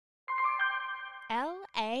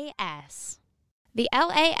LAS. The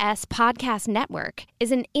LAS Podcast Network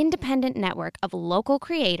is an independent network of local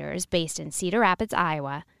creators based in Cedar Rapids,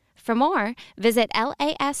 Iowa. For more, visit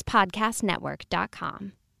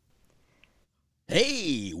laspodcastnetwork.com.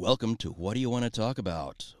 Hey, welcome to What Do You Want to Talk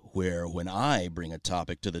About? Where when I bring a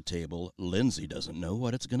topic to the table, Lindsay doesn't know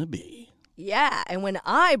what it's going to be. Yeah, and when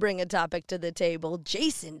I bring a topic to the table,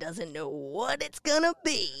 Jason doesn't know what it's gonna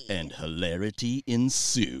be. And hilarity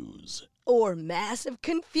ensues. Or massive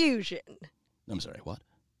confusion. I'm sorry, what?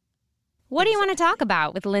 What Do You Want to Talk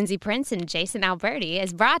About with Lindsay Prince and Jason Alberti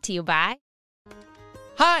is brought to you by...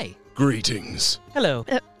 Hi. Greetings. Hello.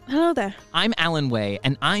 Hello there. I'm Alan Way,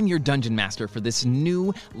 and I'm your Dungeon Master for this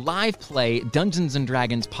new live play Dungeons &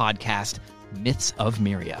 Dragons podcast, Myths of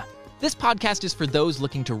Myria. This podcast is for those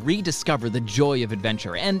looking to rediscover the joy of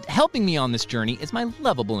adventure, and helping me on this journey is my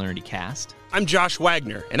lovable nerdy cast. I'm Josh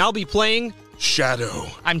Wagner, and I'll be playing Shadow.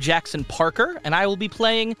 I'm Jackson Parker, and I will be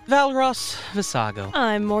playing Valros Visago.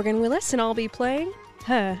 I'm Morgan Willis, and I'll be playing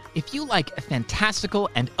her. If you like fantastical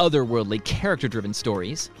and otherworldly character-driven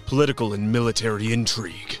stories, Political and military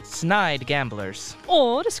intrigue. Snide gamblers.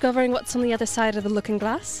 Or discovering what's on the other side of the looking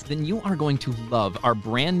glass. then you are going to love our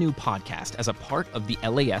brand new podcast as a part of the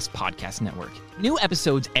LAS Podcast Network. New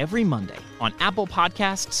episodes every Monday on Apple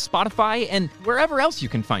Podcasts, Spotify, and wherever else you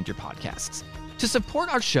can find your podcasts. To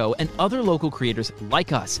support our show and other local creators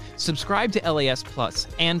like us, subscribe to LAS Plus.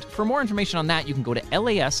 And for more information on that, you can go to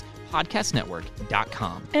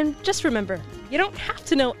laspodcastnetwork.com. And just remember, you don't have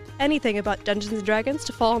to know anything about Dungeons & Dragons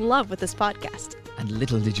to fall in love with this podcast. And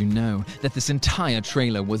little did you know that this entire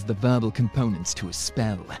trailer was the verbal components to a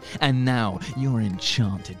spell. And now you're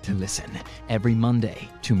enchanted to listen every Monday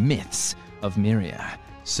to Myths of Myria.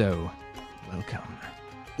 So, welcome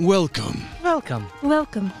Welcome. Welcome.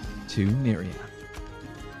 Welcome. to Myria.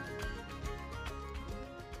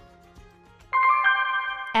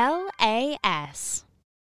 LAS.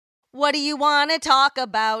 What do you want to talk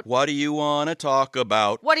about? What do you want to talk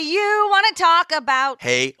about? What do you want to talk about?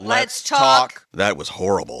 Hey, Let's talk. That was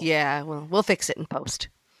horrible. Yeah, well, we'll fix it in post.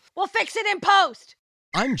 We'll fix it in post!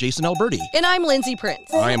 I'm Jason Alberti. And I'm Lindsay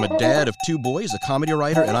Prince. I am a dad of two boys, a comedy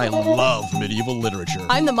writer, and I love medieval literature.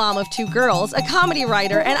 I'm the mom of two girls, a comedy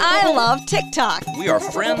writer, and I love TikTok. We are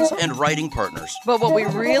friends and writing partners. But what we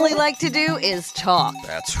really like to do is talk.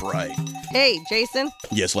 That's right. Hey, Jason,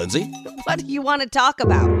 Yes, Lindsay? what do you want to talk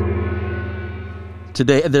about?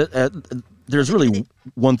 Today, there's really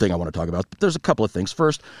one thing I want to talk about, but there's a couple of things.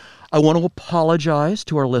 First, I want to apologize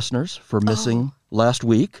to our listeners for missing last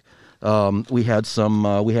week. We had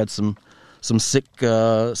some sick,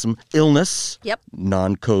 some illness. Yep.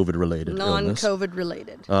 Non-COVID related illness. Non-COVID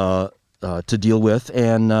related. To deal with,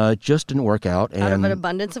 and just didn't work out. And Out of an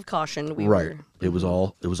abundance of caution, we right, were... it was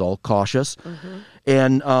all cautious,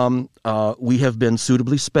 and we have been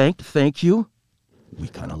suitably spanked. Thank you. We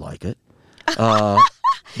kind of like it.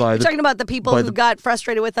 You're talking about the people who got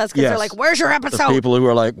frustrated with us because they're like, "Where's your episode?" The people who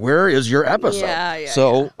are like, "Where is your episode?" Yeah.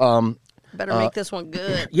 So, Better make this one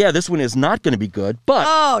good. yeah, this one is not going to be good, but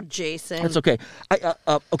Oh, Jason. it's okay.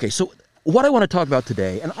 Okay, so what I want to talk about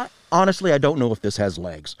today, and honestly, I don't know if this has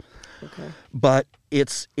legs. Okay. But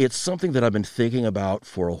it's something that I've been thinking about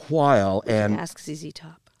for a while, and Ask ZZ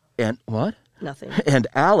Top. and what? Nothing. And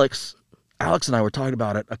Alex and I were talking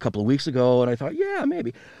about it a couple of weeks ago, and I thought, yeah,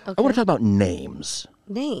 maybe. I want to talk about names.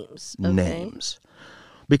 Names. Okay. Names.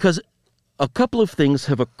 Because a couple of things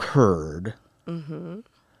have occurred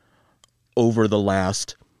over the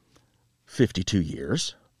last 52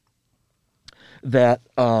 years that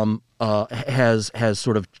has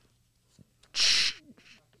sort of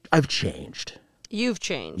I've changed. You've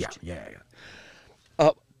changed. Yeah.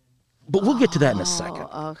 But we'll get to that in a second.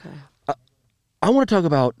 Okay. I want to talk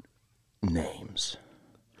about names.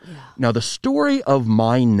 Yeah. Now, the story of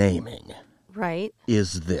my naming Right.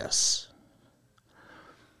 is this.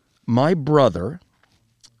 My brother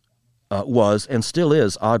was, and still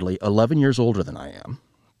is, oddly, 11 years older than I am.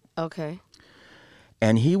 Okay.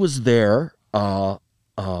 And he was there at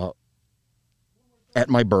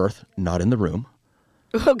my birth, not in the room.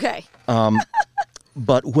 Okay.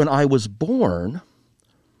 But when I was born,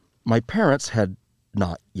 my parents had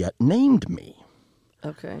not yet named me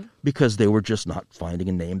Okay. because they were just not finding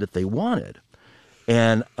a name that they wanted.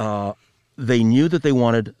 And they knew that they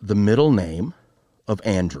wanted the middle name of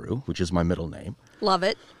Andrew, which is my middle name, Love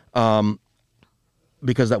it.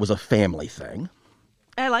 because that was a family thing.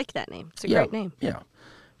 I like that name. It's a great name. Yeah.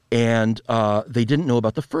 And they didn't know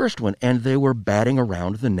about the first one, and they were batting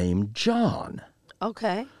around the name John.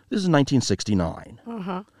 Okay. This is 1969.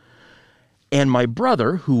 And my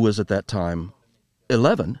brother, who was at that time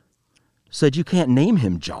 11, said, "You can't name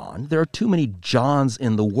him John. There are too many Johns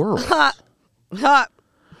in the world." Ha!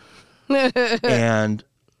 And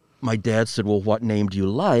my dad said, "Well, what name do you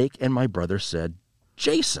like?" And my brother said,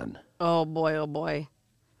 "Jason." Oh, boy, oh, boy.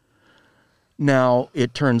 Now,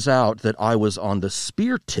 it turns out that I was on the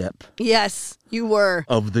spear tip Yes, you were.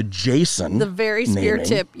 of the Jason The very spear naming.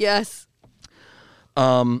 tip, yes.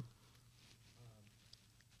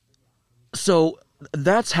 So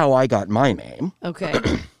that's how I got my name. Okay.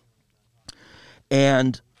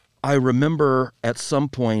 And I remember at some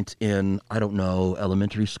point in, I don't know,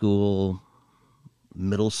 elementary school,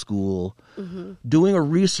 middle school, doing a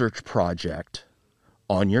research project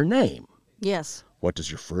on your name. Yes. What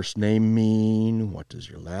does your first name mean? What does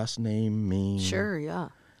your last name mean? Sure, yeah.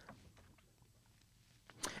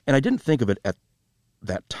 And I didn't think of it at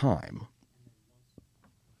that time.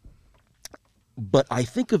 But I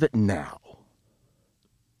think of it now.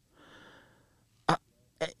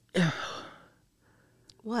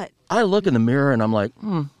 What? I look in the mirror and I'm like,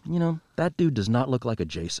 that dude does not look like a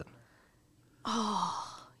Jason.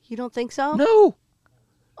 You don't think so? No.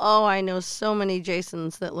 Oh, I know so many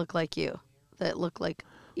Jasons that look like you. That look like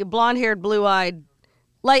you, blonde-haired, blue-eyed,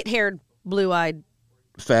 light-haired, blue-eyed,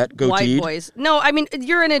 Fat, white goateed. boys. No, I mean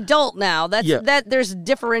you're an adult now. That's Yeah. that. There's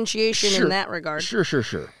differentiation Sure. in that regard. Sure.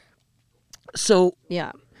 So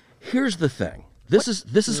Yeah. here's the thing. This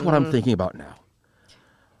is what I'm thinking about now.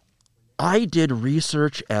 I did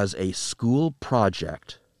research as a school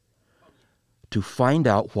project to find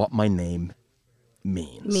out what my name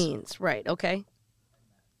means. Means right. Okay.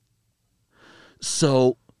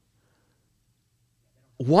 So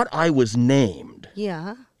what I was named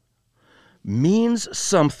Yeah. means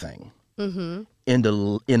something in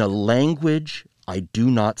a language I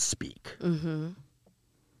do not speak.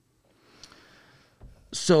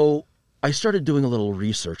 So I started doing a little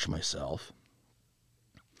research myself,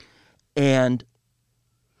 and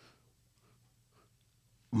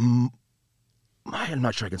I'm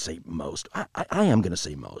not sure I can say most. I am going to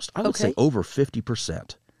say most. I would say Okay. over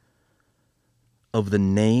 50% of the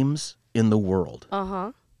names in the world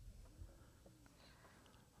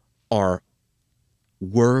are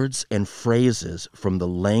words and phrases from the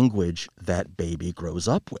language that baby grows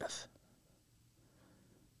up with.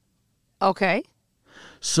 Okay.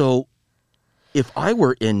 So if I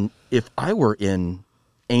were in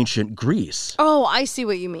ancient Greece, Oh, I see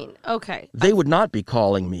what you mean. Okay. they would not be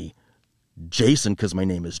calling me Jason because my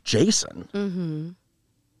name is Jason.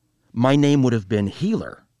 My name would have been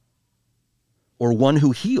Healer, or one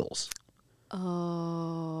who heals.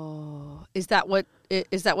 Oh, is that what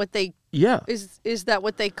they Yeah. is that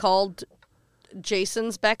what they called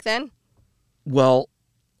Jasons back then? Well,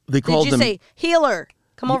 they called Did you them. say healer?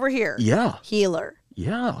 Come over here. Yeah. Healer.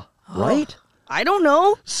 Yeah. Right. I don't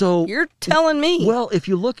know. So You're telling me. well, if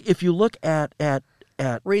you look at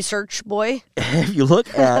Research boy. if you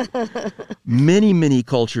look at many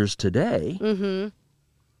cultures today,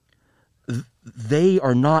 they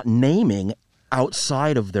are not naming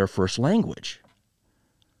outside of their first language.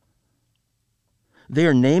 They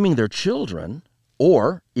are naming their children,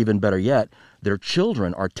 or even better yet, their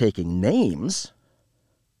children are taking names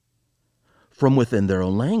from within their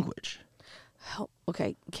own language. Oh,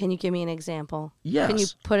 okay. Can you give me an example? Yes. Can you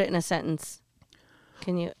put it in a sentence?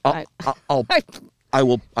 Can you? I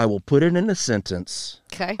will put it in a sentence.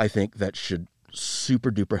 Okay. I think that should super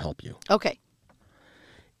duper help you. Okay.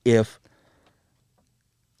 If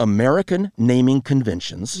American naming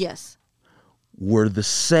conventions Yes. were the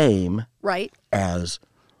same Right. as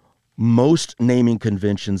most naming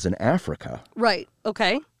conventions in Africa, Right.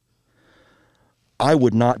 Okay. I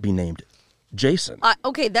would not be named Jason.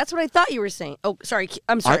 Okay. That's what I thought you were saying. Oh, sorry.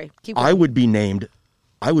 I'm sorry. Keep going. I would be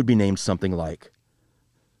named something like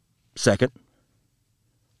Second,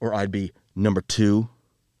 or I'd be Number 2,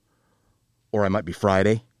 or I might be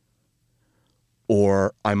Friday,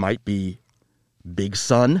 or I might be Big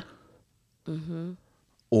Son,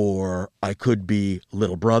 or I could be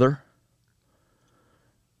Little Brother,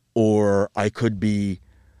 or I could be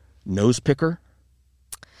Nose Picker.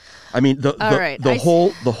 I mean,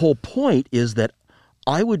 the whole point is that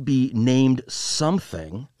I would be named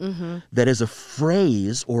something that is a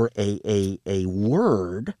phrase or a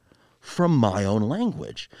word from my own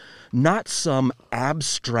language, not some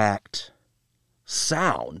abstract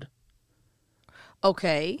sound.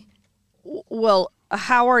 Okay. Well,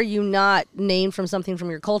 how are you not named from something from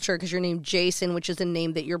your culture? Because you're named Jason, which is a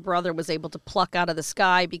name that your brother was able to pluck out of the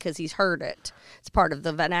sky because he's heard it. It's part of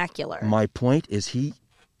the vernacular. My point is he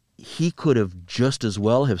could have just as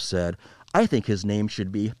well have said, I think his name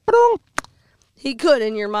should be Ba-dong. He could,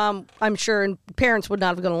 and your mom, I'm sure, and parents would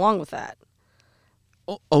not have gone along with that.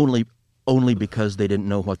 only only because they didn't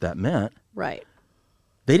know what that meant. Right.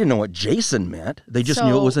 They didn't know what Jason meant. They just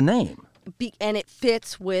knew it was a name. And it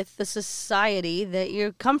fits with the society that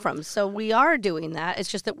you come from. So we are doing that. It's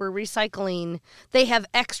just that we're recycling. They have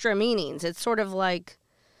extra meanings. It's sort of like...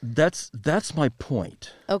 That's my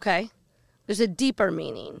point. Okay. There's a deeper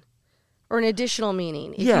meaning or an additional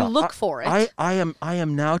meaning if you look for it. I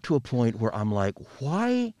am now to a point where I'm like,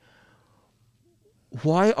 why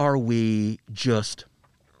are we just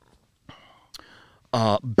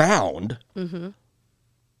bound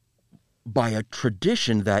by a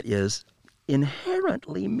tradition that is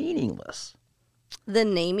inherently meaningless? The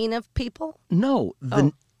naming of people? No,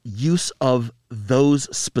 the use of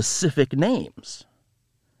those specific names.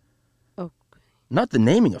 Oh. Not the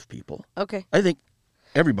naming of people. Okay. I think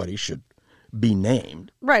everybody should be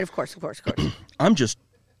named. Right, of course.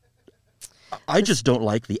 I just don't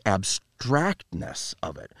like the abstractness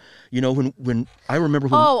of it. You know, when I remember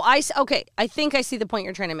when... Okay. I think I see the point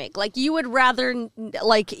you're trying to make. Like, you would rather,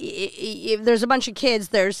 like, if there's a bunch of kids,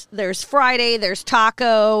 there's Friday, there's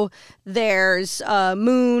Taco, there's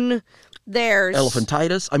Moon, there's...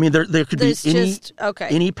 Elephantitis. I mean, there could be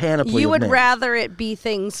any panoply You of would names. rather it be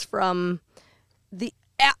things from the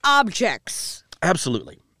objects.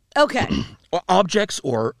 Absolutely. Okay. Or objects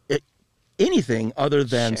or anything other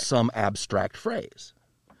than some abstract phrase.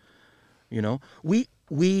 You know, we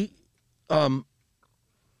when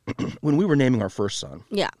we were naming our first son,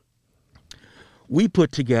 we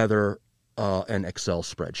put together an Excel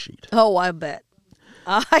spreadsheet. Oh, I bet.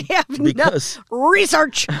 I have because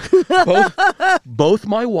research. both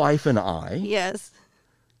my wife and I Yes.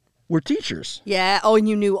 were teachers. Yeah. Oh, and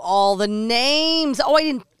you knew all the names. Oh, I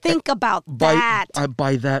didn't think about that.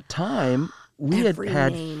 By that time, we Every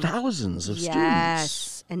had name. thousands of students.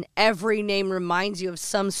 Yes. And every name reminds you of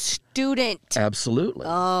some student. Absolutely.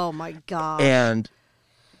 Oh, my God. And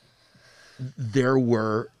there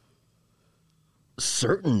were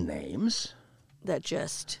certain names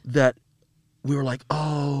that we were like,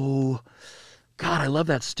 oh, God, I love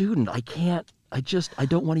that student. I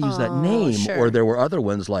don't want to use that name. sure. Or there were other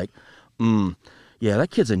ones like, yeah,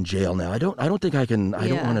 that kid's in jail now. I don't think I can, I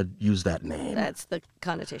don't want to use that name. That's the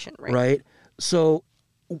connotation, right? Right? So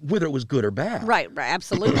whether it was good or bad. Right.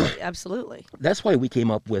 Absolutely. Absolutely. That's why we came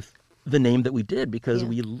up with the name that we did, because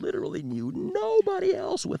we literally knew nobody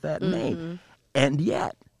else with that name. And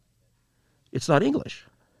yet, it's not English.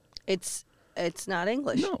 It's not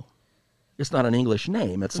English. No. It's not an English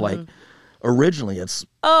name. It's like, originally it's...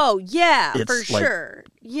 Oh, yeah, It's for like- sure.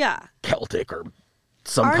 Yeah. Celtic or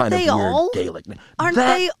some Aren't kind of they weird all? Gaelic name. Aren't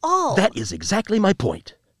they all? That is exactly my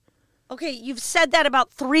point. Okay, you've said that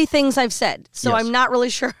about 3 things I've said, so Yes. I'm not really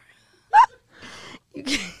sure.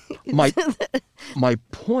 My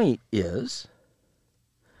point is,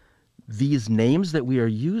 these names that we are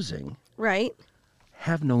using Right.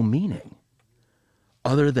 have no meaning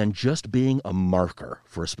other than just being a marker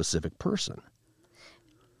for a specific person.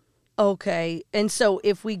 Okay, and so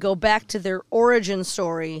if we go back to their origin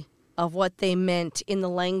story of what they meant in the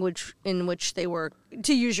language in which they were,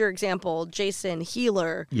 to use your example, Jason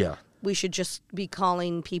Healer, Yeah. we should just be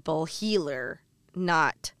calling people Healer,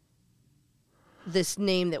 not this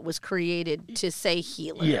name that was created to say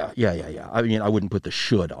Healer. Yeah. I mean, I wouldn't put the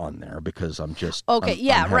should on there because I'm just... Okay,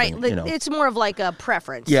 I'm right. having, you know, It's more of like a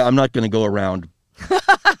preference. yeah, I'm not going to go around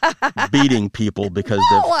beating people because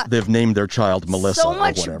they've named their child Melissa So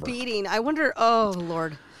much or whatever. beating. I wonder, oh,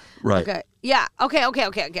 Lord. Right. Okay. Yeah. Okay.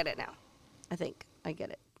 I get it now. I think I get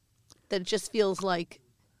it. That it just feels like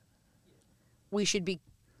we should be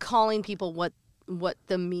calling people what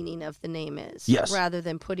the meaning of the name is. Yes. Rather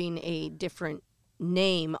than putting a different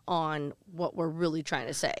name on what we're really trying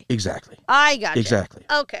to say. Exactly. I got you. Exactly.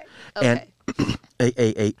 Okay. And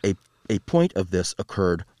a point of this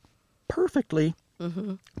occurred perfectly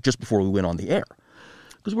just before we went on the air.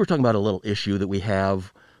 Because we were talking about a little issue that we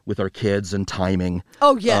have with our kids and timing.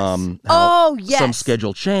 Oh, yes. How yes. Some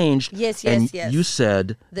schedule changed. Yes. And you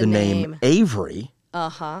said the name Avery.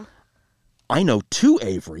 Uh-huh. I know 2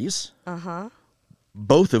 Averys. Uh-huh.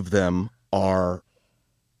 Both of them are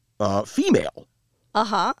female.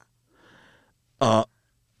 Uh-huh.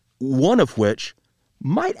 One of which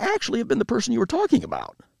might actually have been the person you were talking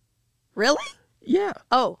about. Really? Yeah.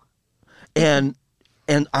 Oh. And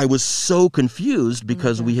I was so confused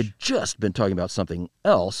because we had just been talking about something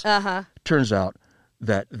else. Uh-huh. Turns out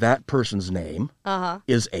that person's name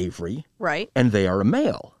is Avery, Right. and they are a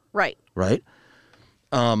male, Right. right?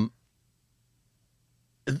 And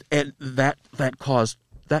that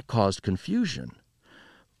caused confusion.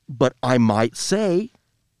 But I might say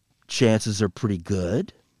chances are pretty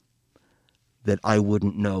good that I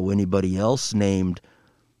wouldn't know anybody else named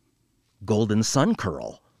Golden Sun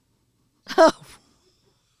Curl.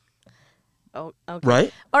 Oh, okay.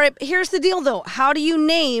 Right? All right, here's the deal, though. How do you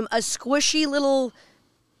name a squishy little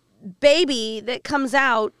baby that comes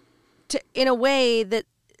out in a way that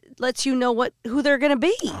lets you know who they're going to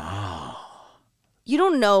be? You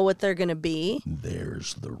don't know what they're going to be.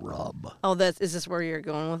 There's the rub. Oh, is this where you're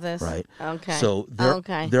going with this? Right. Okay. So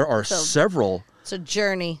there are several. It's a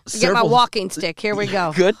journey. Get my Several- walking stick. Here we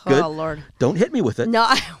go. Good. Oh, Lord. Don't hit me with it.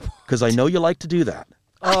 No, Because I know you like to do that.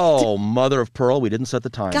 Oh, mother of pearl, we didn't set the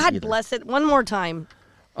time God either. bless it. One more time.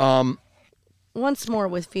 Once more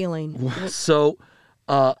with feeling. So,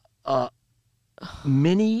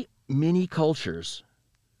 many cultures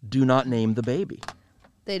do not name the baby.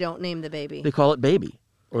 They don't name the baby. They call it baby,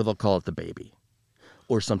 or they'll call it the baby.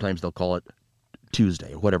 Or sometimes they'll call it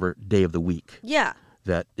Tuesday, or whatever day of the week Yeah.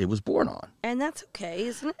 that it was born on. And that's okay,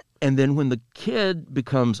 isn't it? And then when the kid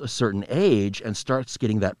becomes a certain age and starts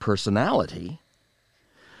getting that personality,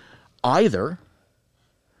 either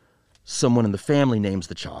someone in the family names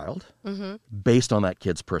the child based on that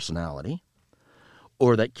kid's personality,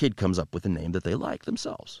 or that kid comes up with a name that they like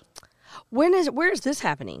themselves. Where is this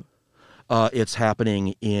happening? It's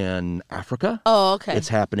happening in Africa. Oh, okay. It's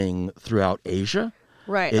happening throughout Asia.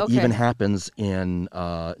 Right, It okay. even happens in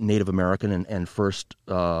Native American and First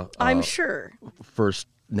I'm sure. First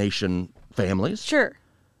Nation families. Sure.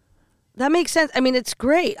 That makes sense. I mean, it's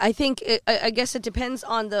great. I think, I guess it depends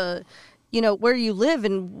on the, where you live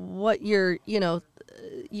and what you're,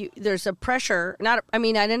 there's a pressure. I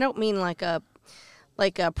don't mean like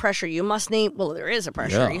a pressure. You must name, well, there is a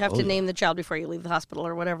pressure. Yeah. You have to name the child before you leave the hospital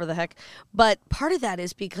or whatever the heck. But part of that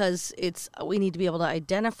is because we need to be able to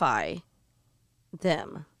identify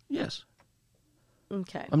them. Yes.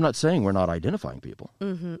 Okay. I'm not saying we're not identifying people.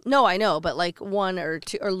 No, I know, but like one or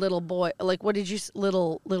two or little boy, like what did you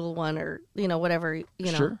little one or whatever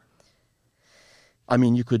Sure. I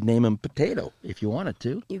mean, you could name him Potato if you wanted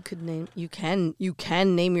to. You can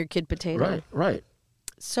name your kid Potato. Right.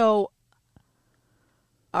 So,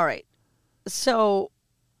 all right. So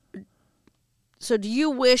do you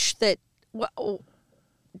wish that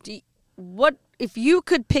what if you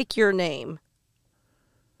could pick your name?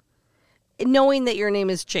 Knowing that your name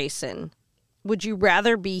is Jason, would you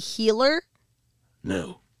rather be healer?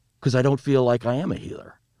 No, because I don't feel like I am a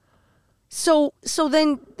healer.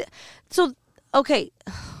 Okay.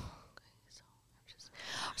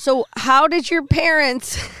 So how did your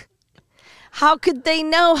parents? How could they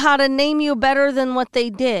know how to name you better than what they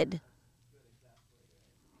did?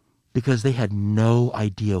 Because they had no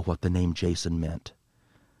idea what the name Jason meant.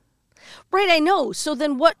 Right, I know. So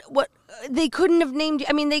then what they couldn't have named you.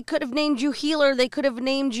 I mean, they could have named you healer. They could have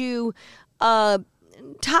named you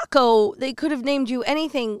taco. They could have named you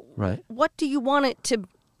anything. Right. What do you want it to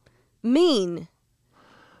mean?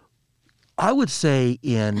 I would say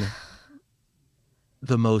in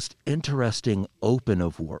the most interesting open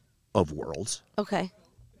of worlds, Okay.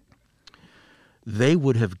 they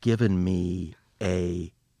would have given me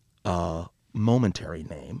a momentary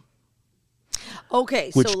name.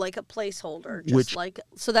 Okay, Which- so like a placeholder,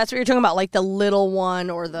 so that's what you're talking about, like the little one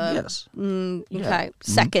or the Yes. Okay,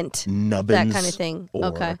 second, Nubbins. that kind of thing. Or,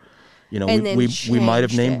 Okay, we And then might have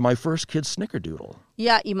changed named it. my first kid Snickerdoodle.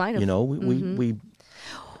 yeah, you might have. We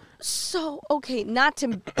So okay, not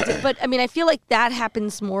to, but I mean, I feel like that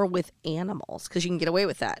happens more with animals because you can get away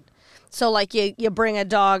with that. So like you bring a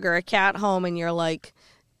dog or a cat home and you're like,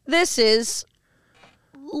 this is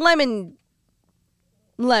lemon.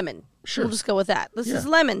 Sure. We'll just go with that. This is Yeah.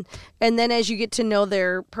 Lemon. And then as you get to know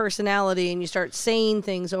their personality and you start saying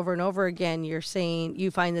things over and over again, you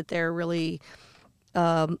find that they're really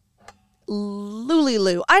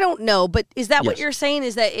Lulu. I don't know, but is that what Yes. you're saying?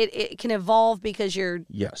 Is that it can evolve because you're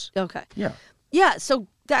yes. okay? Yeah. Yeah. So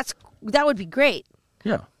that would be great.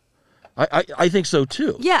 Yeah. I think so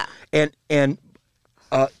too. Yeah. And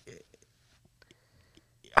I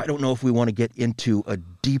don't know if we want to get into a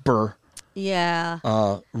deeper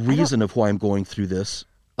Yeah. reason of why I'm going through this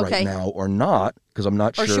Okay. right now or not, because I'm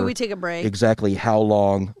not Or sure should we take a break? exactly how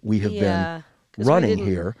long we have Yeah, 'cause been we running didn't-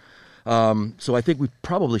 here. So I think we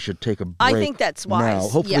probably should take a break. I think that's wise, Now,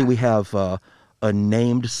 hopefully yeah. we have a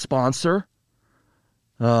named sponsor,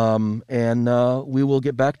 and we will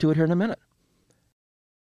get back to it here in a minute.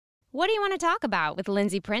 What Do You Want to Talk About with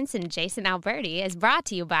Lindsay Prince and Jason Alberti is brought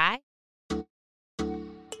to you by...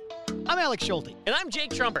 I'm Alex Schulte. And I'm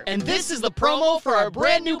Jake Trumper. And this is the promo for our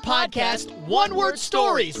brand new podcast, One Word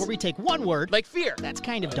Stories, where we take one word, Like fear. that's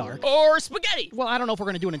kind of dark. Or spaghetti. Well, I don't know if we're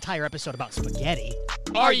going to do an entire episode about spaghetti.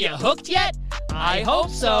 Are you hooked yet? I hope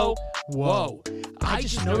so. Whoa. I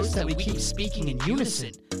just noticed that we keep speaking in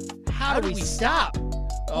unison. How do we stop?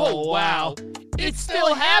 Oh, wow. It's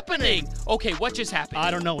still happening. Okay, what just happened? I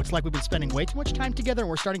don't know. It's like we've been spending way too much time together and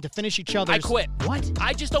we're starting to finish each other's... I quit. What?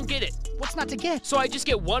 I just don't get it. What's not to get? So I just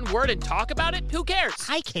get one word and talk about it? Who cares?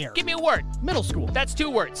 I care. Give me a word. Middle school. That's 2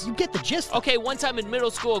 words. You get the gist. Okay, one time in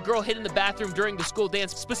middle school, a girl hid in the bathroom during the school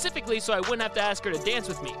dance specifically so I wouldn't have to ask her to dance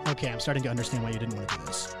with me. Okay, I'm starting to understand why you didn't want to do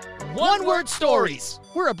this. One-word stories.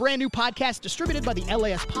 We're a brand new podcast distributed by the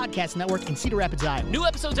LAS Podcast Network in Cedar Rapids, Iowa. New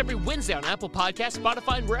episodes every Wednesday on Apple Podcasts,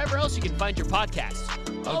 Spotify, and wherever else you can find your podcasts.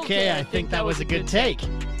 Okay, I think that was a good take.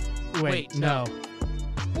 Wait, no.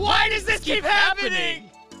 Why does this keep happening?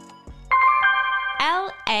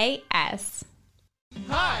 LAS.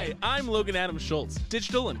 Hi, I'm Logan Adam Schultz,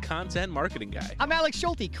 digital and content marketing guy. I'm Alex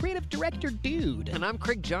Schulte, creative director dude. And I'm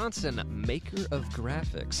Craig Johnson, maker of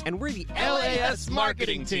graphics. And we're the LAS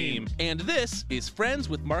Marketing Team. And this is Friends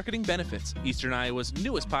with Marketing Benefits, Eastern Iowa's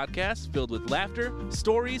newest podcast filled with laughter,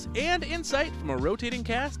 stories, and insight from a rotating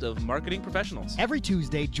cast of marketing professionals. Every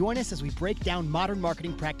Tuesday, join us as we break down modern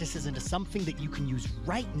marketing practices into something that you can use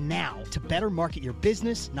right now to better market your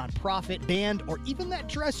business, nonprofit, band, or even that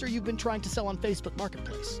dresser you've been trying to sell on Facebook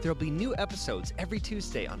Marketplace. There'll be new episodes every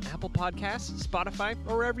Tuesday on Apple Podcasts, Spotify,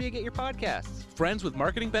 or wherever you get your podcasts. Friends with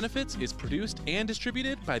Marketing Benefits is produced and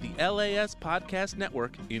distributed by the LAS Podcast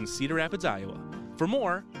Network in Cedar Rapids, Iowa. For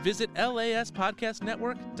more, visit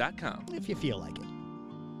laspodcastnetwork.com. If you feel like it.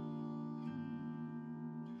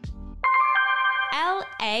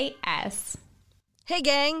 LAS. Hey,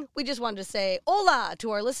 gang, we just wanted to say hola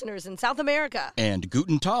to our listeners in South America. And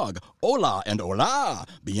guten tag, hola and hola,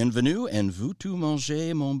 bienvenue and vous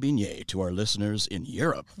manger mon beignet to our listeners in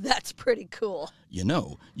Europe. That's pretty cool. You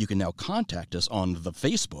know, you can now contact us on the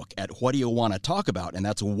Facebook at What Do You Wanna Talk About, and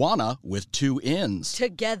that's wanna with 2 N's.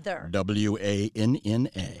 Together.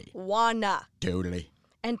 WANNA. Wanna. Totally.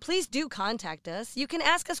 And please do contact us. You can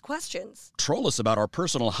ask us questions. Troll us about our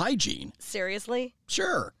personal hygiene. Seriously?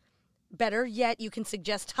 Sure. Better yet, you can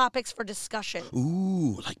suggest topics for discussion.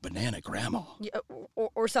 Ooh, like banana grandma.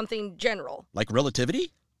 Or something general. Like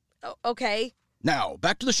relativity? Okay. Now,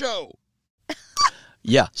 back to the show.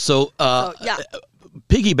 Yeah, so yeah.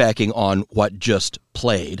 Piggybacking on what just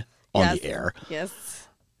played on the air, Yes.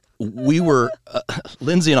 we were,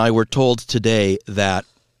 Lindsay and I were told today that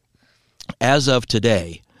as of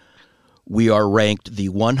today, we are ranked the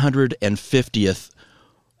 150th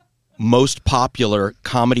most popular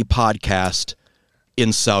comedy podcast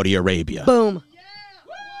in Saudi Arabia. Boom.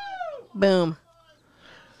 Boom.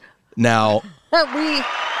 Now, We.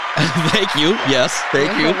 thank you. Yes,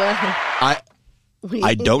 thank you.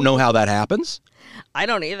 I don't know how that happens. I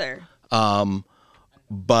don't either.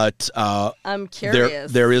 But I'm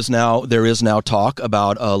curious. there is now talk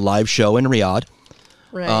about a live show in Riyadh.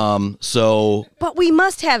 Right. So. But we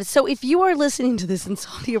must have. So if you are listening to this in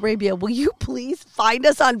Saudi Arabia, will you please find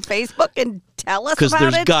us on Facebook and tell us about it?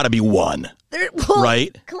 Because there's got to be one.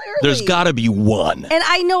 Right? Clearly. There's got to be one. And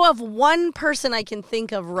I know of one person I can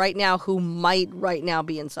think of right now who might right now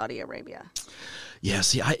be in Saudi Arabia. Yeah,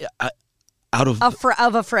 see, I out of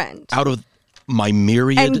a friend. Out of my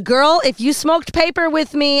myriad. And girl, if you smoked paper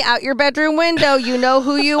with me out your bedroom window, you know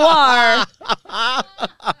who you are.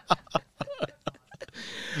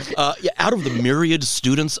 Out of the myriad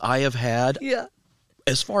students I have had, yeah.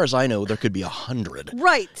 As far as I know, there could be 100.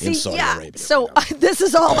 Right. In Saudi Arabia. So this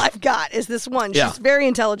is all I've got is this one. Yeah. She's very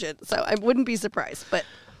intelligent, so I wouldn't be surprised. But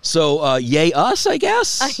so yay us, I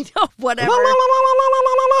guess. I know, whatever.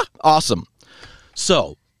 Awesome.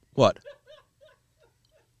 So what?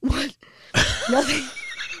 What? Nothing.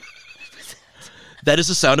 That is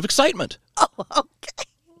the sound of excitement. Oh, okay.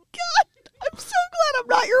 God, I'm so glad I'm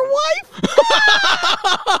not your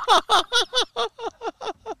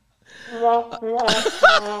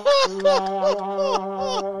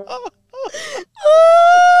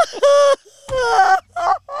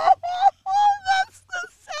That's the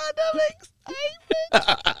sound of excitement.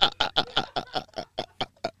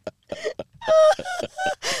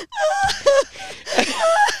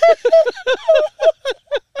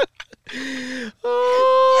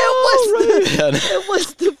 It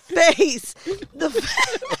was the face. The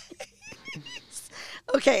face.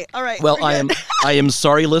 Okay, all right. Well, I am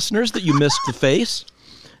sorry, listeners, that you missed the face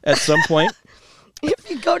at some point. If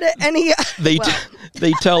you go to any, they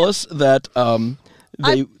tell us that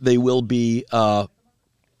they will be we're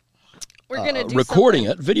gonna do recording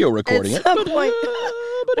it, video recording at some point.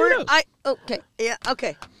 Okay, yeah,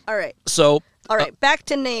 okay, all right. So, all right, back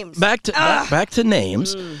to names. Back to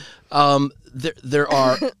names.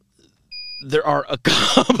 There are a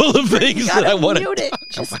couple of things that I want to mute it.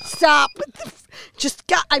 Just stop.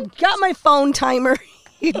 I've got my phone timer.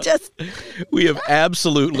 We have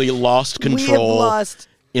absolutely lost control.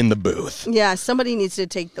 in the booth. Yeah, somebody needs to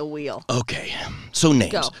take the wheel. Okay, so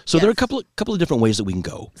names. Go. So there are a Yes. couple of different ways that we can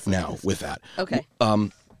go now with that. Okay.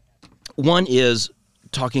 One is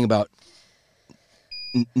talking about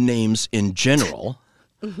names in general,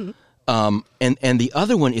 Mm-hmm. and the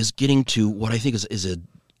other one is getting to what I think is a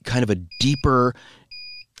kind of a deeper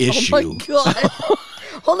issue. Oh my God.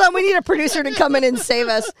 Hold on, we need a producer to come in and save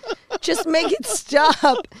us. Just make it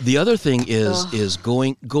stop. The other thing is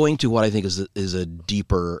going to what I think is a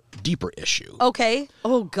deeper issue. Okay.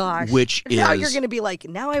 Oh gosh. Which now is- you're going to be like,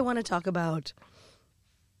 now I want to talk about.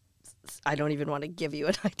 I don't even want to give you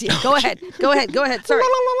an idea. Go ahead. Go ahead. Sorry.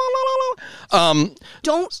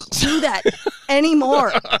 Don't do that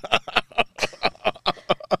anymore.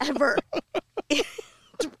 Ever.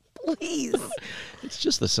 Please. It's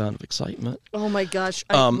just the sound of excitement. Oh my gosh.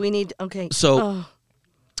 We need. Okay. So,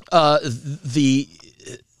 the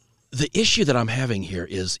issue that I'm having here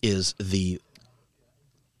is the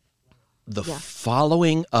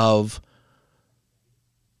following of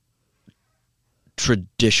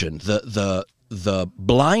tradition, the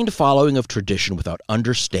blind following of tradition without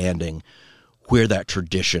understanding where that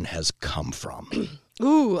tradition has come from.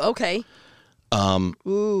 Ooh. Okay.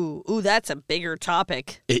 Ooh, that's a bigger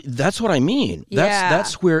topic. That's what I mean. Yeah.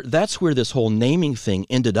 That's where this whole naming thing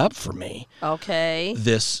ended up for me. Okay.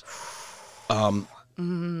 This,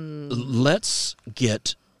 let's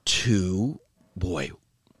get to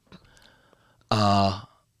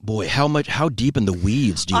how deep in the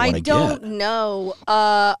weeds do you want to get? I don't know.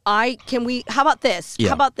 How about this? Yeah.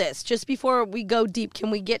 How about this? Just before we go deep, can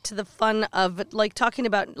we get to the fun of like talking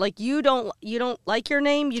about like you don't like your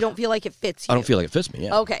name? You don't feel like it fits you. I don't feel like it fits me.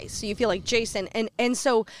 Yeah. Okay, so you feel like Jason, and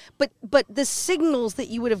so, but the signals that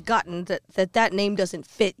you would have gotten that name doesn't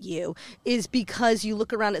fit you is because you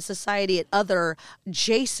look around at society at other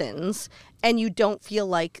Jasons, and you don't feel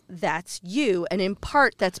like that's you, and in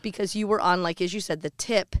part that's because you were on, like as you said, the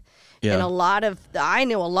tip. Yeah. And I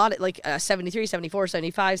know a lot of like 73, 74,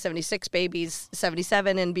 75, 76 babies,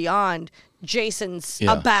 77 and beyond, Jasons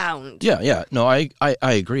abound. Yeah. No, I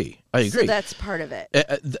agree. So that's part of it.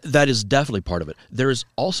 That is definitely part of it. There is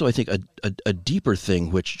also, I think, a deeper thing,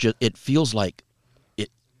 which it feels like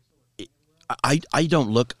I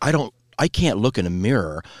can't look in a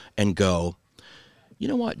mirror and go, you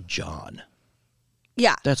know what, John?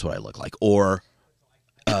 Yeah. That's what I look like. Or,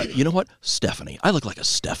 you know what, Stephanie? I look like a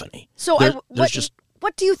Stephanie. So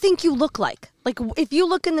what do you think you look like? Like if you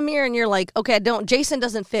look in the mirror and you're like, okay, Jason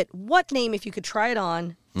doesn't fit. What name, if you could try it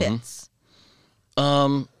on, fits?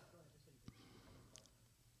 I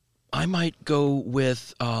might go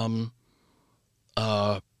with,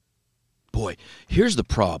 here's the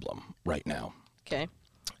problem right now. Okay.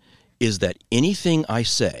 Is that anything I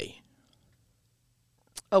say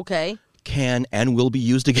Okay. can and will be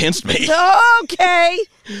used against me Okay.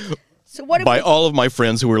 So what? by all of my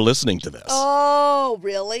friends who are listening to this. Oh,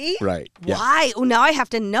 really? Right. Yeah. Why? Oh, now I have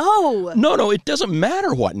to know. No, it doesn't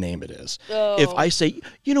matter what name it is. Oh. If I say,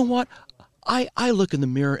 you know what, I look in the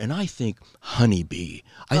mirror and I think Honeybee.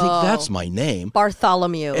 I think that's my name.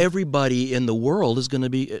 Bartholomew. Everybody in the world is going to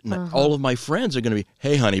be, all of my friends are going to be,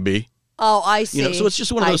 hey, Honeybee. Oh, I see. You know, so it's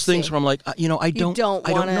just one of those things where I'm like, I don't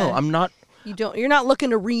know. I'm not. You're not looking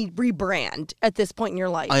to rebrand at this point in your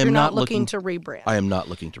life. You're not looking to rebrand. I am not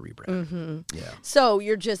looking to rebrand. Mm-hmm. Yeah. So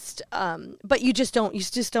you're just, but you just don't.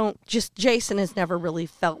 Jason has never really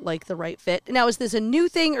felt like the right fit. Now, is this a new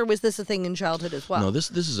thing or was this a thing in childhood as well? No, this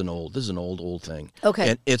is an old thing. Okay.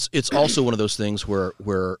 And it's also one of those things where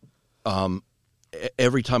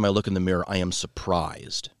every time I look in the mirror, I am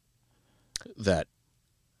surprised that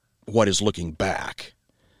what is looking back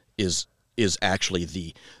is actually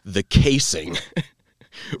the casing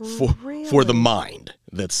for the mind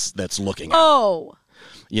that's looking at. Oh.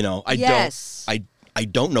 You know, I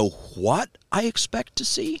don't know what I expect to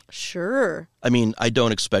see. Sure. I mean, I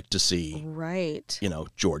don't expect to see right.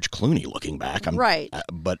 George Clooney looking back. Right.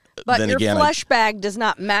 But then your again, flesh bag does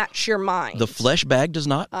not match your mind. The flesh bag does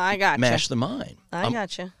not match the mind. I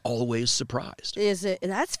gotcha. Always surprised. Is it?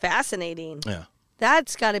 That's fascinating. Yeah.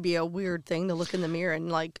 That's got to be a weird thing to look in the mirror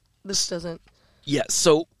and like, this doesn't. Yeah.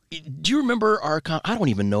 So, do you remember I don't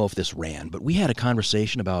even know if this ran, but we had a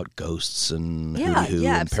conversation about ghosts and hoo-hoo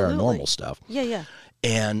and paranormal stuff. Yeah.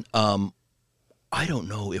 And I don't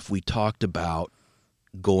know if we talked about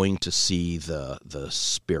going to see the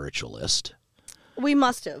spiritualist. We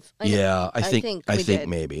must have. I think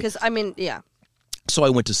maybe. Because I mean, yeah. So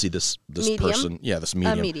I went to see this medium? person. Yeah, this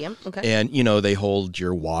medium. A medium. Okay. And they hold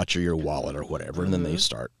your watch or your wallet or whatever, and then they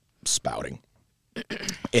start spouting.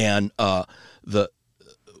 And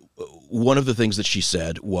one of the things that she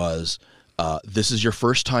said was, "This is your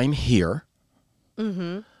first time here.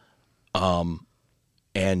 And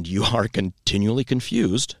you are continually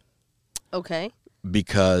confused Okay.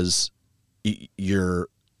 because you're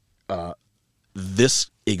this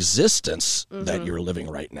existence that you're living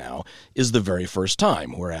right now is the very first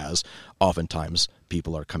time, whereas oftentimes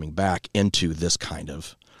people are coming back into this kind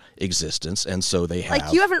of existence, and so they have...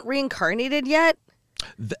 Like, you haven't reincarnated yet?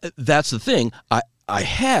 That's the thing. I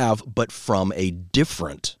have, but from a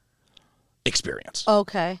different experience.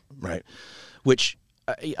 Okay. Right? Which...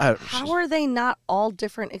 How are they not all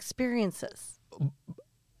different experiences?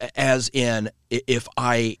 As in, if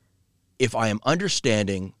I am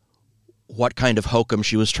understanding what kind of hokum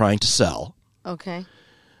she was trying to sell, Okay.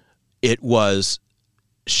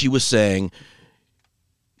 She was saying,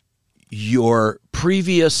 your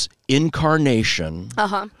previous incarnation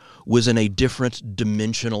was in a different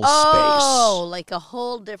dimensional space. Oh, like a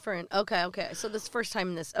whole different... Okay. So this first time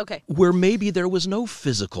in this... Okay. Where maybe there was no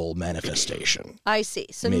physical manifestation. I see.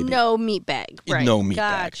 So Maybe. no meat bag. Right. No meat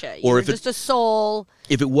bag. Gotcha. Or You're if just a soul.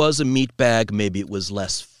 If it was a meat bag, maybe it was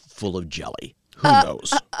less full of jelly. Who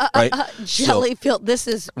knows, right? Jelly filled. This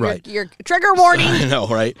is Right. your trigger warning I know,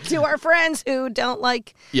 right? to our friends who don't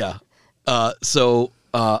like... Yeah.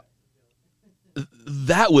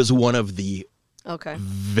 That was one of the Okay.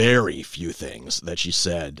 very few things that she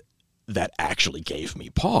said that actually gave me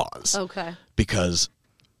pause. Okay. Because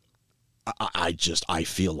I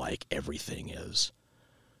feel like everything is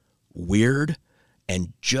weird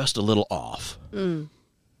and just a little off. You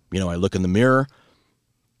know, I look in the mirror.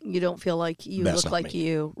 You don't feel like you That's look not like me.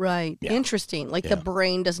 you. Right. Yeah. Interesting. Like the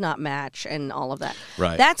brain does not match and all of that.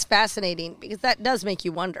 Right. That's fascinating because that does make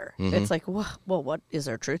you wonder. It's like, well, what is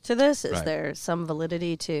there truth to this? Is Right. there some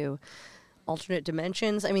validity to alternate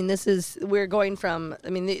dimensions? I mean, this is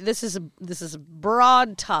a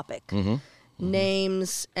broad topic.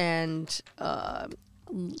 Names and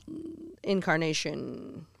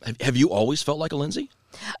incarnation. Have you always felt like a Lindsay?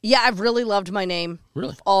 Yeah, I've really loved my name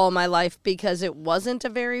Really? all my life because it wasn't a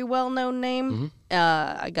very well-known name.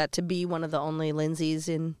 I got to be one of the only Lindsays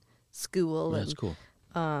in school. That's cool.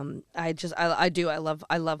 I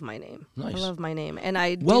love my name. Nice. I love my name, and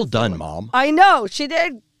I do Well feel done, like- Mom. I know she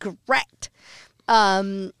did great.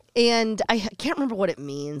 And I can't remember what it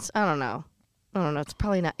means. I don't know. It's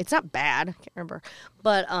probably not. It's not bad. I can't remember,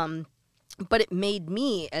 but it made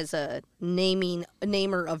me as a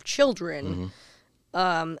namer of children.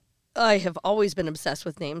 I have always been obsessed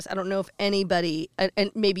with names. I don't know if anybody, and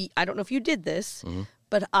maybe, I don't know if you did this,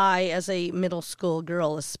 but I, as a middle school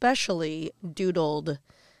girl especially, doodled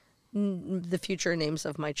the future names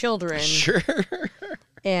of my children. Sure.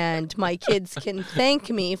 And my kids can thank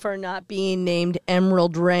me for not being named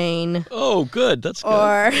Emerald Rain. Oh, good. That's good.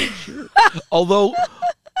 Or, Although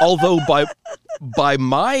by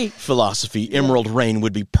my philosophy, Emerald Rain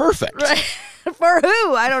would be perfect. right. For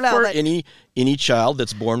who? I don't know. For but- any child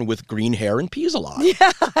that's born with green hair and pees a lot.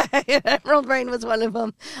 Emerald Rain was one of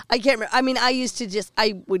them. I can't remember. I mean, I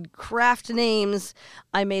would craft names.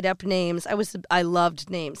 I made up names. I loved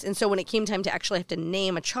names. And so when it came time to actually have to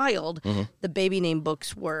name a child, the baby name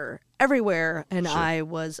books were everywhere. And I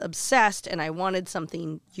was obsessed and I wanted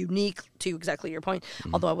something unique to exactly your point.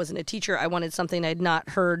 Although I wasn't a teacher, I wanted something I'd not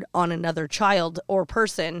heard on another child or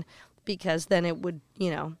person because then it would,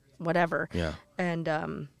 whatever. Yeah. And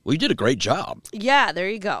Well, you did a great job. yeah, there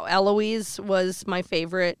you go. Eloise was my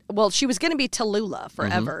favorite. Well, she was going to be Tallulah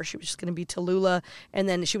forever. She was just going to be Tallulah, and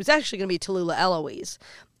then she was actually going to be Tallulah Eloise.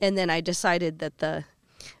 And then I decided that the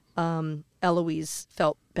Eloise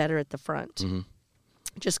felt better at the front.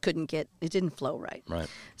 Just couldn't it didn't flow right. Right.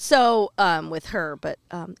 So with her, but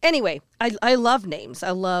anyway, I love names.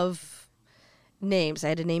 I love names. I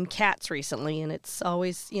had to name cats recently, and it's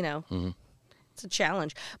always, it's a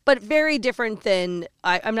challenge, but very different than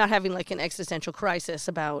I'm not having like an existential crisis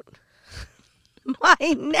about my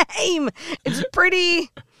name. It's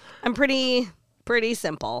I'm pretty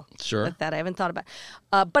simple. Sure. With that, I haven't thought about.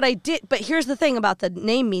 But here's the thing about the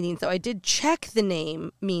name meanings, though. I did check the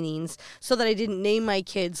name meanings so that I didn't name my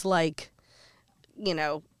kids like,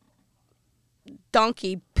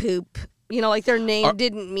 donkey poop. Like their name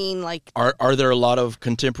didn't mean like. Are there a lot of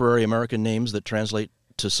contemporary American names that translate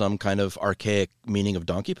to some kind of archaic meaning of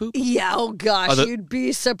donkey poop? Yeah, oh gosh, you'd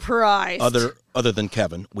be surprised. Other than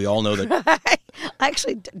Kevin, we all know that.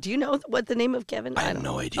 Actually, do you know what the name of Kevin? I have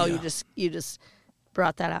no idea. Oh, you just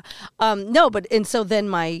brought that out. No, and so then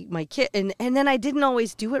my kid, and then I didn't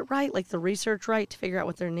always do it right, like the research right to figure out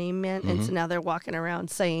what their name meant, and so now they're walking around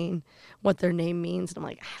saying what their name means, and I'm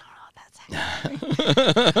like, I don't know what that's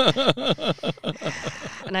actually.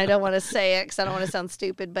 And I don't want to say it because I don't want to sound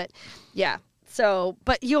stupid, but yeah. So,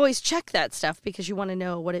 but you always check that stuff because you want to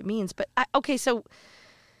know what it means. But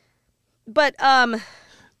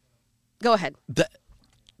go ahead.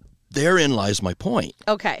 Therein lies my point.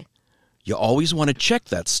 Okay. You always want to check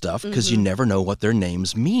that stuff because you never know what their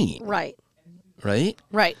names mean. Right. Right?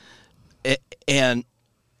 Right. And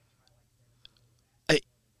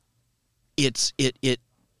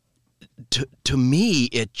to me,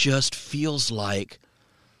 it just feels like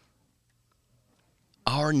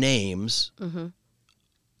our names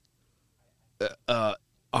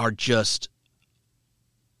are just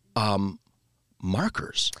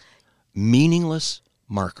markers, meaningless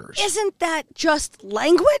markers. Isn't that just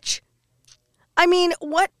language? I mean,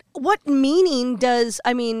 what meaning does,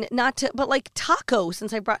 I mean, not to, but like taco,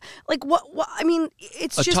 since I brought, like what I mean,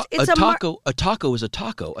 it's A just, taco is a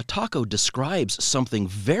taco. A taco describes something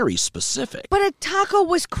very specific. But a taco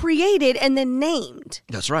was created and then named.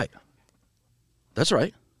 That's right. That's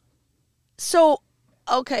right. So,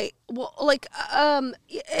 okay, well, like, I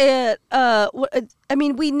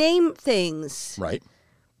mean, we name things. Right.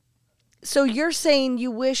 So you're saying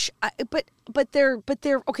you wish, but they're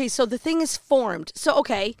okay. So the thing is formed. So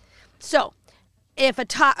okay, so if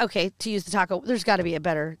to use the taco, there's got to be a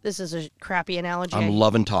better. This is a crappy analogy. I'm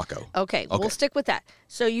loving taco. Okay, we'll stick with that.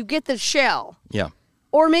 So you get the shell. Yeah.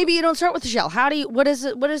 Or maybe you don't start with the shell. What is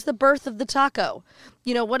it? What is the birth of the taco?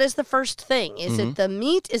 You know, what is the first thing? Is it the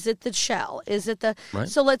meat? Is it the shell? Is it the? Right.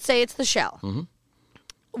 So let's say it's the shell. Mm-hmm.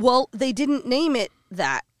 Well, they didn't name it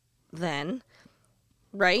that then,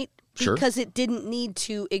 right? Sure. Because it didn't need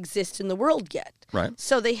to exist in the world yet. Right.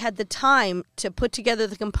 So they had the time to put together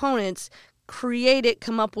the components, create it,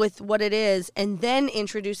 come up with what it is, and then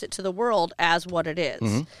introduce it to the world as what it is.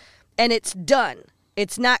 Mm-hmm. And it's done.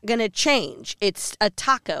 It's not going to change. It's a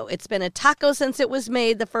taco. It's been a taco since it was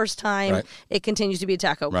made the first time. Right. It continues to be a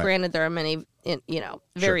taco. Right. Granted, there are many,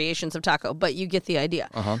 variations of taco, but you get the idea.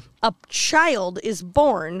 Uh-huh. A child is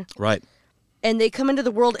born. Right. And they come into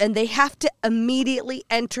the world and they have to immediately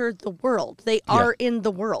enter the world. They are in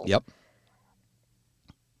the world. Yep.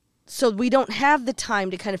 So we don't have the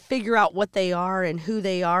time to kind of figure out what they are and who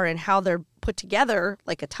they are and how they're put together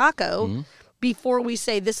like a taco before we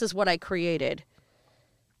say, this is what I created.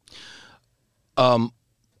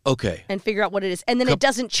 Okay. And figure out what it is. And then it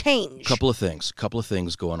doesn't change. Couple of things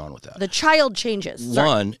going on with that. The child changes.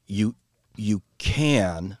 One, you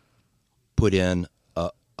can put in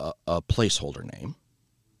a placeholder name.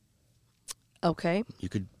 Okay. You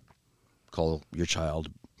could call your child,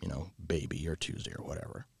 Baby or Tuesday or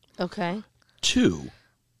whatever. Okay. 2,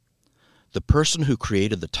 the person who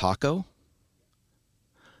created the taco,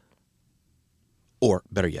 or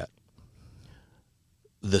better yet,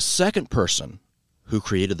 the second person who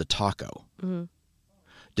created the taco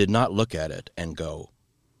did not look at it and go,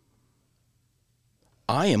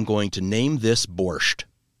 I am going to name this borscht.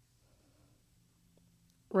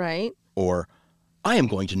 Right. Or, I am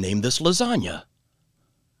going to name this lasagna.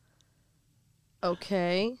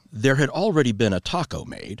 Okay. There had already been a taco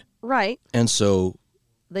made. Right. And so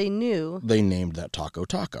they knew. They named that taco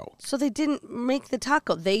taco. So they didn't make the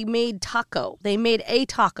taco. They made taco. They made a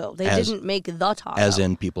taco. They didn't make the taco. As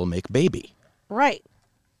in people make baby. Right.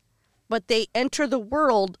 But they enter the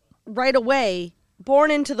world right away,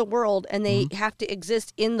 born into the world, and they have to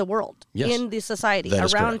exist in the world, in the society,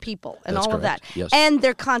 around people, and all of that. Yes. And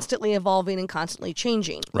they're constantly evolving and constantly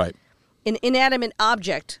changing. Right. An inanimate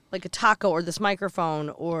object like a taco or this microphone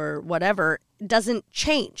or whatever doesn't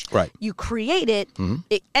change. Right. You create it,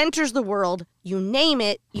 it enters the world, you name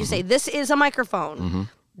it, you say, this is a microphone,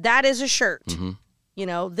 that is a shirt,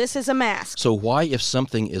 this is a mask. So why, if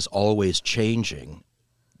something is always changing,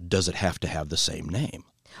 does it have to have the same name?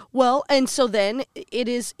 Well, and so then it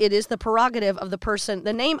is the prerogative of the person,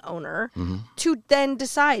 the name owner, to then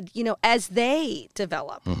decide, as they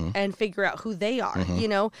develop and figure out who they are.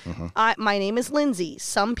 My name is Lindsay.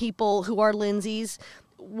 Some people who are Lindsays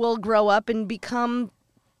will grow up and become,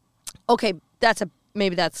 I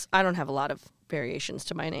don't have a lot of variations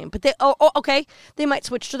to my name, but they might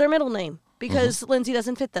switch to their middle name because Lindsay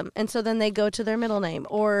doesn't fit them. And so then they go to their middle name.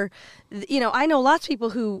 Or, I know lots of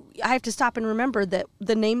people who I have to stop and remember that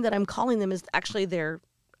the name that I'm calling them is actually their,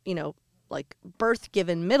 birth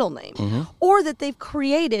given middle name. Or that they've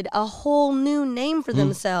created a whole new name for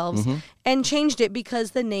themselves and changed it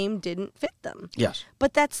because the name didn't fit them. Yes.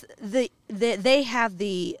 But that's they have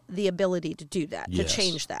the ability to do that, to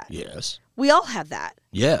change that. Yes. We all have that.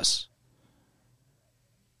 Yes.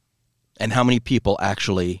 And how many people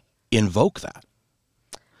actually invoke that?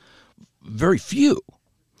 Very few.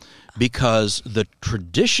 Because the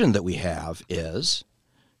tradition that we have is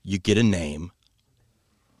you get a name,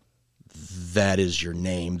 that is your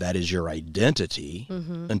name, that is your identity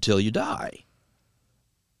until you die.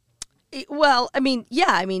 Well, I mean,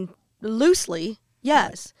 loosely,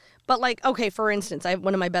 yes. But like, okay, for instance,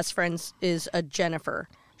 one of my best friends is a Jennifer.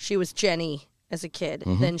 She was Jenny as a kid.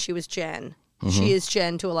 Then she was Jen. She is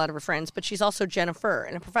Jen to a lot of her friends, but she's also Jennifer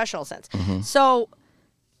in a professional sense. So,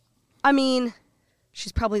 I mean,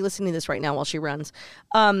 she's probably listening to this right now while she runs.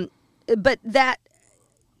 But that,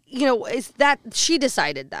 is that she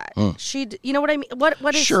decided that. You know what I mean?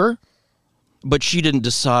 What is... Sure. But she didn't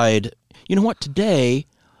decide, you know what, today,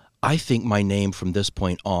 I think my name from this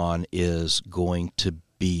point on is going to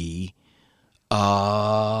be,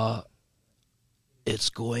 it's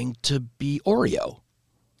going to be Oreo.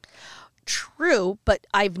 True, but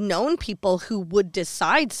I've known people who would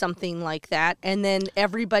decide something like that, and then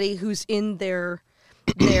everybody who's in their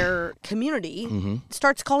community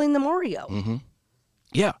starts calling them Oreo.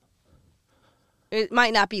 Yeah. It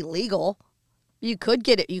might not be legal. You could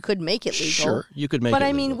get it. You could make it legal. Sure, you could make it legal. But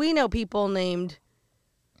I mean, we know people named...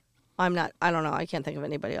 I don't know. I can't think of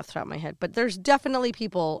anybody off the top of my head. But there's definitely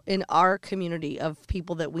people in our community of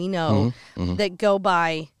people that we know that go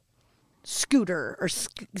by Scooter or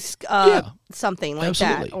something like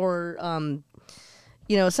absolutely. that. Or,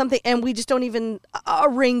 something. And we just don't even...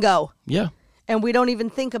 Ringo. Yeah. And we don't even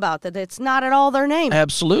think about that. It's not at all their name.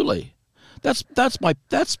 Absolutely. That's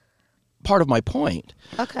part of my point.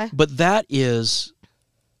 Okay. But that is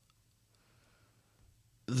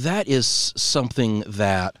something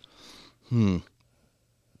that... I'm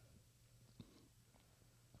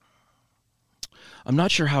not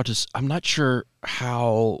sure how to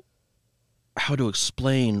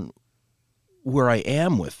explain where I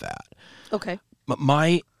am with that. Okay.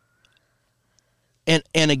 And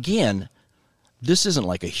again, this isn't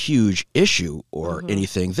like a huge issue or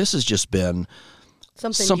anything. This has just been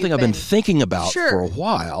something I've been thinking about for a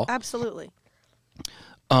while. Absolutely.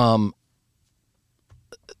 That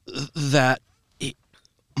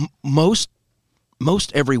most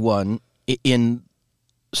everyone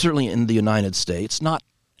certainly in the United States, not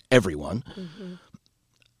everyone,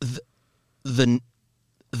 the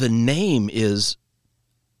name is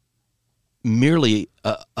merely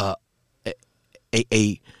a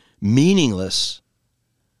meaningless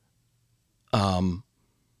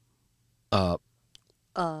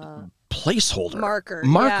placeholder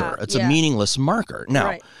marker. It's a meaningless marker.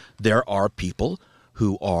 Now, there are people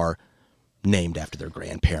who are named after their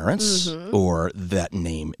grandparents, or that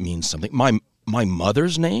name means something. My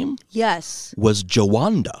mother's name, was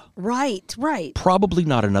Jawanda. Right. Probably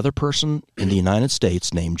not another person in the United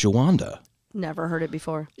States named Jawanda. Never heard it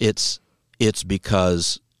before. It's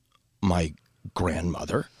because my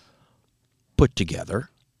grandmother put together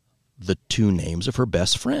the two names of her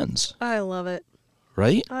best friends. I love it.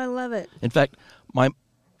 Right? I love it. In fact, my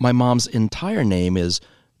mom's entire name is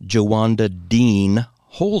Jawanda Dean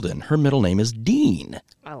Holden. Her middle name is Dean.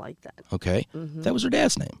 I like that. Okay, that was her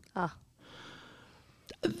dad's name.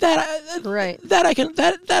 That I can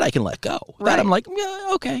let go. Right. That I'm like,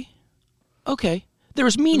 yeah, okay. There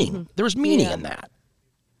was meaning. There was meaning in that.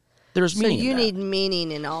 There was meaning. So you in need that.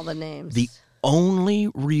 meaning in all the names. The only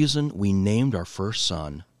reason we named our first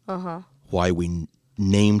son, why we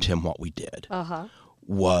named him what we did,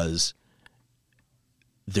 was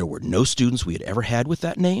there were no students we had ever had with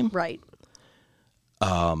that name. Right.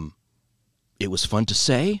 It was fun to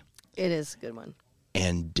say. It is a good one.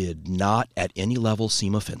 And did not at any level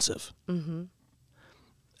seem offensive.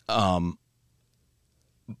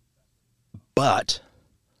 But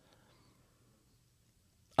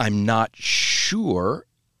I'm not sure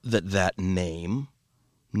that name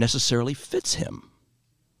necessarily fits him.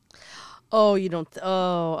 Oh, you don't...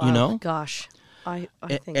 Oh, gosh. I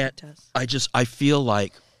think it does. I feel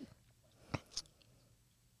like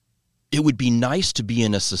it would be nice to be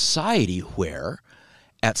in a society where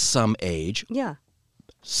at some age...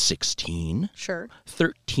 16,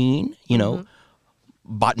 13,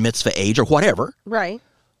 bat mitzvah age or whatever. Right.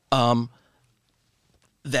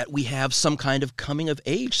 That we have some kind of coming of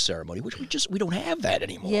age ceremony, which we don't have that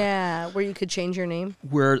anymore. Yeah, where you could change your name.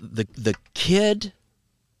 Where the kid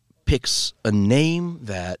picks a name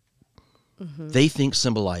that they think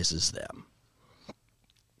symbolizes them.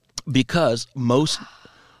 Because most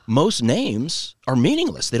names are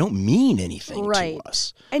meaningless. They don't mean anything to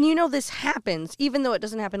us. And this happens, even though it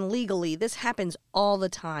doesn't happen legally, this happens all the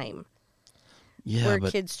time. Yeah, where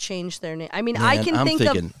but kids change their name. I mean, man, I'm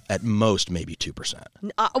thinking at most maybe 2%.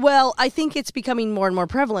 Well, I think it's becoming more and more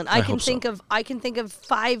prevalent. I can hope think of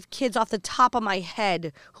 5 kids off the top of my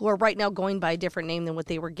head who are right now going by a different name than what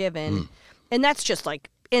they were given. And that's just like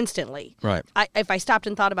instantly. Right. If I stopped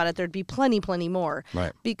and thought about it, there'd be plenty more.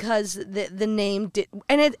 Right. Because the name did,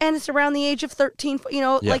 and it's around the age of 13,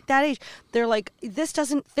 like that age. They're like, this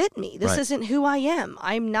doesn't fit me. This isn't who I am.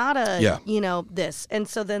 I'm not this. And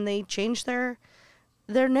so then they change their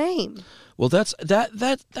name. Well, that's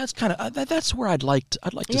kind of that's where I'd like to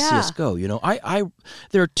see us go. I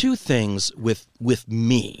there are two things with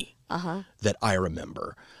me that I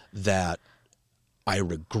remember that I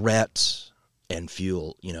regret and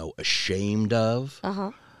feel ashamed of.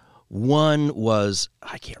 One was,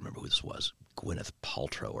 I can't remember who this was, Gwyneth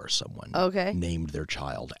Paltrow or someone named their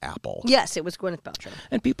child Apple. Yes, it was Gwyneth Paltrow.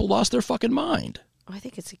 And people lost their fucking mind. Oh, I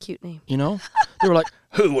think it's a cute name. They were like,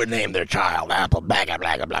 who would name their child Apple? Blah, blah,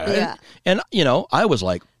 blah, blah. Yeah. And I was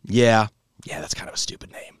like, yeah, that's kind of a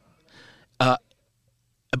stupid name.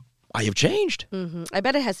 I have changed. Mm-hmm. I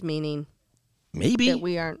bet it has meaning. Maybe. That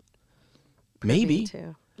we aren't. Maybe.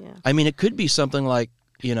 To. Yeah. I mean, it could be something like,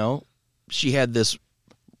 she had this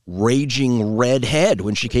raging red head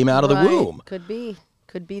when she came out of the womb. Could be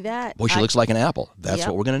that. Boy, she looks like an apple. That's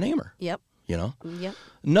what we're going to name her. Yep. Yep. Mm-hmm.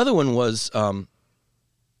 Another one was,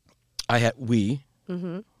 we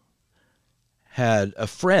had a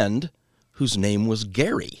friend whose name was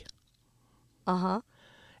Gary.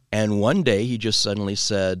 And one day he just suddenly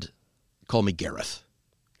said, call me Gareth.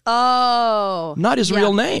 Oh. Not his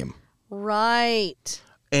real name. Right.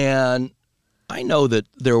 And I know that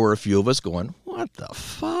there were a few of us going, what the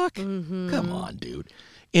fuck? Come on, dude.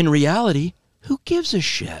 In reality, who gives a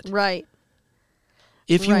shit? Right.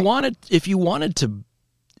 If you wanted to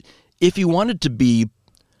be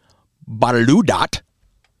Baraludat,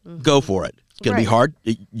 go for it. It's going to be hard.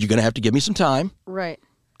 You're going to have to give me some time. Right.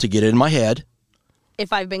 To get it in my head.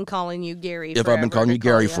 If I've been calling you Gary forever. If I've been calling you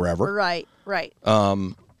Gary forever. Right.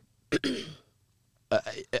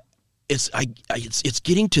 It's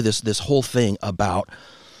getting to this whole thing about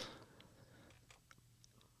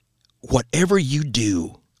whatever you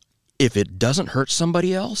do, if it doesn't hurt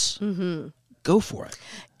somebody else, go for it.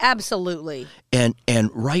 Absolutely. And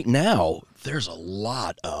right now, there's a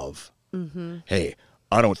lot of, hey,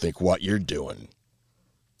 I don't think what you're doing.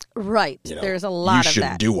 Right. There's a lot of that. You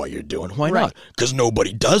shouldn't do what you're doing. Why not? Because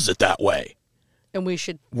nobody does it that way. And we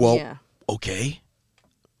should. Well, okay.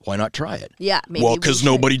 Why not try it? Yeah, maybe. Well, because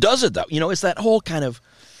nobody does it that way. It's that whole kind of.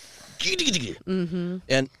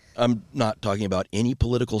 And I'm not talking about any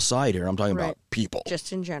political side here. I'm talking about people.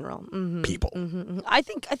 Just in general. People. I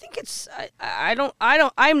think it's.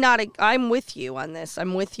 I'm with you on this.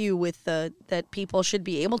 I'm with you with that people should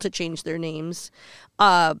be able to change their names.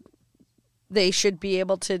 They should be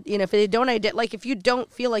able to, if they don't if you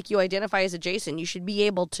don't feel like you identify as a Jason, you should be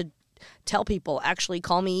able to tell people, actually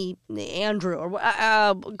call me Andrew or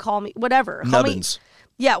call me whatever. Nubbins.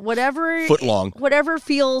 Whatever. Footlong. Whatever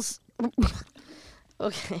feels.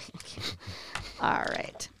 Okay. All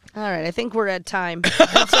right. I think we're at time.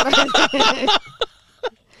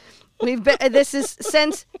 We've been.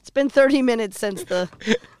 It's been 30 minutes since the.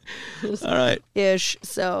 All right. Ish.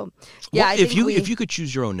 So, yeah. Well, if you could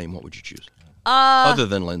choose your own name, what would you choose? Other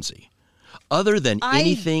than Lindsay, other than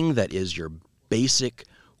anything that is your basic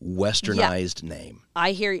westernized name.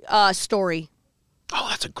 I hear you. Story. Oh,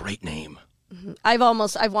 that's a great name. I've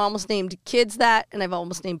almost named kids that, and I've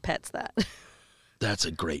almost named pets that. That's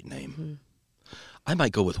a great name. I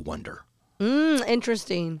might go with Wonder.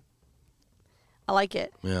 Interesting. I like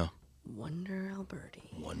it. Yeah. Wonder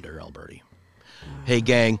Alberti. Hey,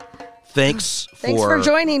 gang. Thanks for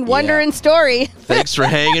joining Wonder and Story. Thanks for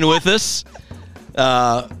hanging with us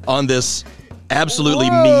on this absolutely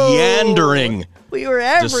meandering we were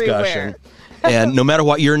everywhere. Discussion. And no matter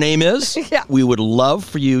what your name is, we would love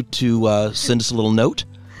for you to send us a little note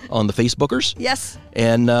on the Facebookers. Yes.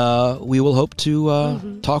 And we will hope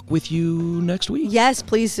to talk with you next week. Yes,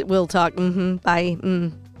 please. We'll talk.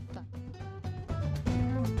 Bye.